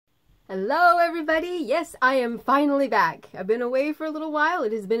Hello everybody! Yes, I am finally back. I've been away for a little while.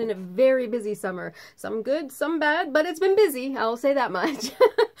 It has been a very busy summer. Some good, some bad, but it's been busy, I'll say that much.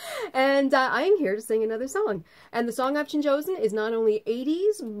 And I am here to sing another song. And the song I've chosen is not only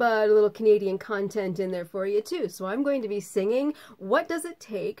 80s, but a little Canadian content in there for you too. So I'm going to be singing What Does It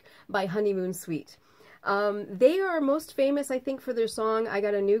Take by Honeymoon Suite. They are most famous, I think, for their song I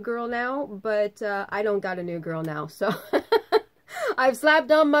Got a New Girl Now, but I don't got a new girl now, so... I've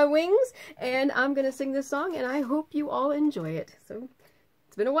slapped on my wings, and I'm going to sing this song, and I hope you all enjoy it. So,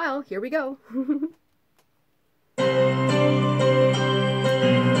 it's been a while. Here we go. The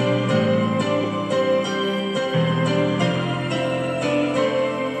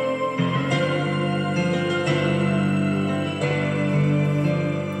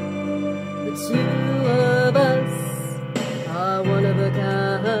two of us are one of a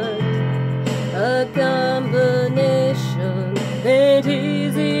kind, a combination ain't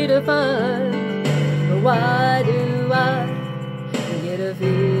easy to find, but why do I get a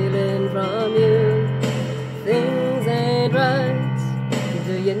feeling from you? Things ain't right.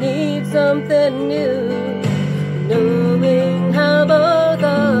 Do you need something new? Knowing how both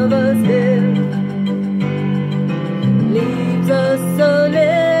of us live leaves us so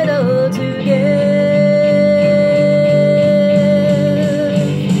little to give.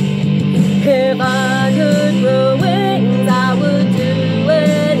 If I could grow wings, I would do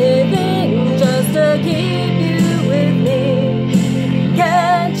anything just to keep you with me.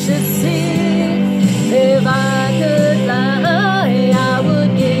 Can't you see? If I could fly, I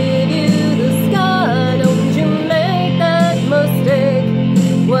would give you the sky. Don't you make that mistake.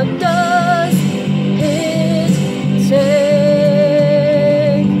 What does it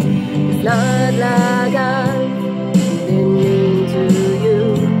take? It's not like I've been mean to you.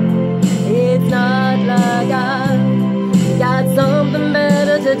 It's not like I've got something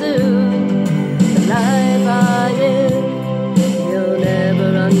better to do. The life I live, you'll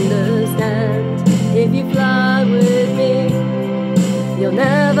never understand. If you fly with me, you'll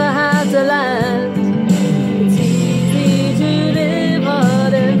never have to land. It's easy to live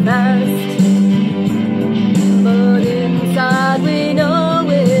hard and fast, but inside we know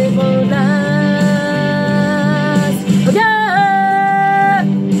it won't last. Oh yeah!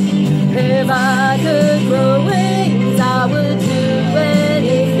 If I could grow wings, I would do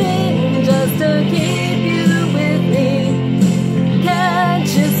anything just to keep you with me. Can't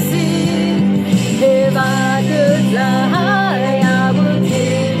you see? If I could fly, I would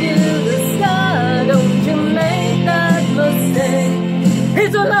give you the sky. Don't you make that mistake.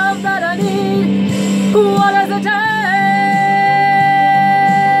 It's a love that I need. What does it take?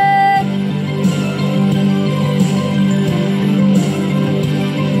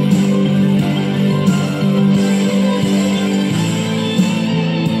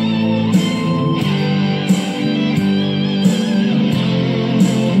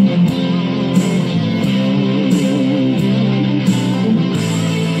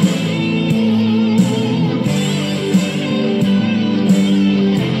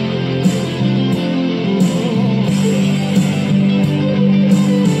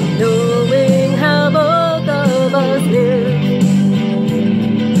 Knowing how both of us live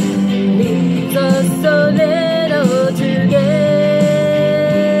leaves us so little to give.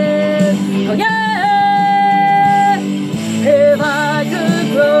 Oh yeah! If I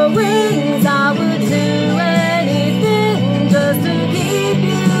could grow wings, I would do anything just to keep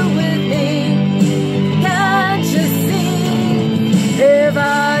you with me. Can't you see? If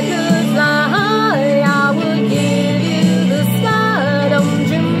I could fly, I would give you the sky. Don't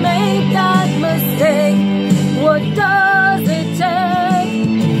you make that mistake. What does it take?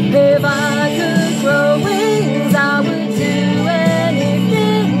 If I could grow wings, I would do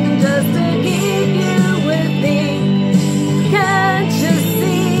anything just to keep you with me. Can't you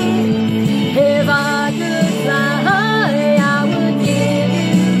see? If I could fly, I would give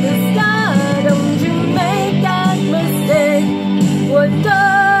you the sky. Don't you make that mistake. What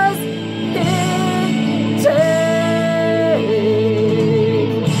does it take?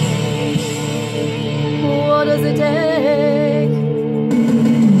 What does it take?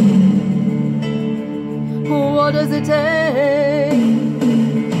 What does it take?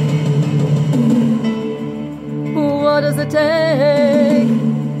 What does it take?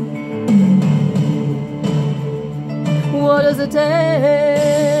 What does it take?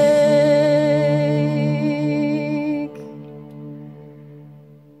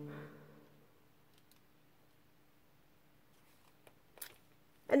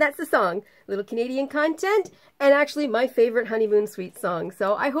 And that's the song. Little Canadian content, and actually my favorite Honeymoon Suite song.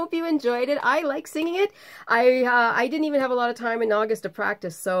 So I hope you enjoyed it. I like singing it. I didn't even have a lot of time in August to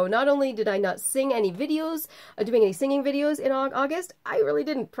practice. So not only did I not sing any videos, doing any singing videos in August, I really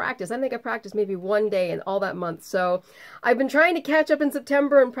didn't practice. I think I practiced maybe one day in all that month. So I've been trying to catch up in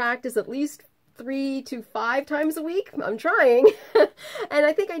September and practice at least 3 to 5 times a week. I'm trying. And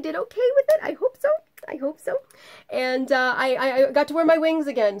I think I did okay with it. I hope so. I hope so. And I got to wear my wings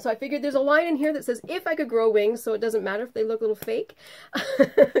again. So I figured there's a line in here that says, if I could grow wings, so it doesn't matter if they look a little fake.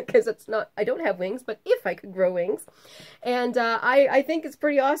 Because it's not, I don't have wings, but if I could grow wings. And I think it's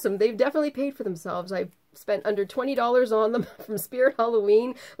pretty awesome. They've definitely paid for themselves. I've spent under $20 on them from Spirit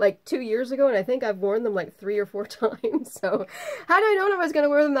Halloween like 2 years ago, and I think I've worn them like 3 or 4 times. So had I known I was going to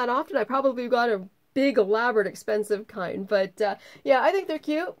wear them that often, I probably got a big, elaborate, expensive kind. But yeah, I think they're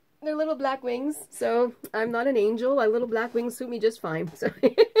cute. They're little black wings, so I'm not an angel. My little black wings suit me just fine. So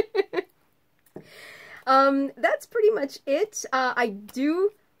that's pretty much it. I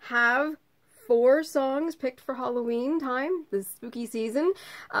do have 4 songs picked for Halloween time, the spooky season.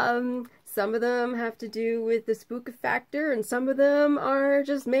 Some of them have to do with the spook factor, and some of them are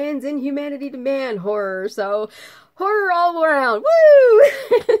just man's inhumanity to man horror. So horror all around.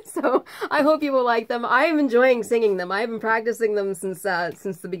 Woo! So I hope you will like them. I am enjoying singing them. I've been practicing them since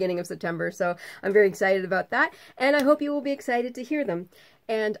the beginning of September, so I'm very excited about that, and I hope you will be excited to hear them.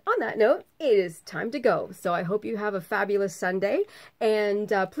 And on that note, it is time to go. So I hope you have a fabulous Sunday,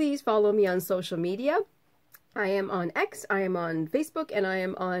 and please follow me on social media. I am on X, I am on Facebook, and I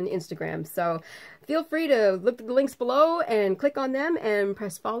am on Instagram. So feel free to look at the links below and click on them and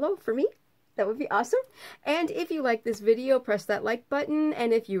press follow for me. That would be awesome. And if you like this video, press that like button.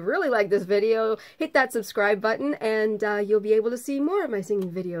 And if you really like this video, hit that subscribe button, and you'll be able to see more of my singing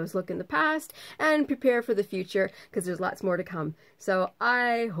videos, look in the past, and prepare for the future, because there's lots more to come. So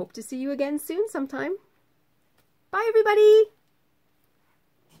I hope to see you again soon sometime. Bye, everybody!